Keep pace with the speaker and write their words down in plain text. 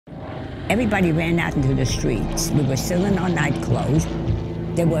Everybody ran out into the streets. We were still in our night clothes.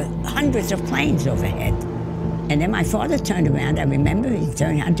 There were hundreds of planes overhead. And then my father turned around, I remember, he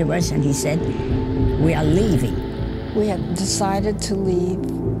turned around to us and he said, "We are leaving." We had decided to leave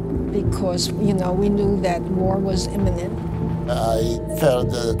because, you know, we knew that war was imminent. I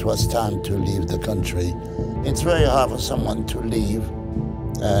felt that it was time to leave the country. It's very hard for someone to leave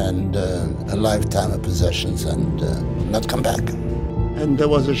and a lifetime of possessions and not come back. And there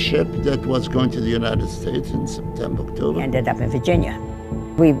was a ship that was going to the United States in September, October. We ended up in Virginia.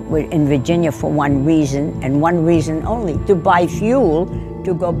 We were in Virginia for one reason, and one reason only, to buy fuel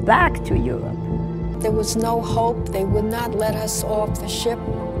to go back to Europe. There was no hope. They would not let us off the ship.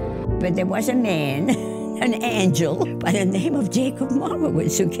 But there was a man, an angel, by the name of Jacob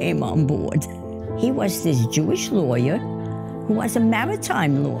Morowitz, who came on board. He was this Jewish lawyer who was a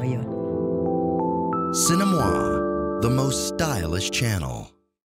maritime lawyer. CINÉMOI, the most stylish channel.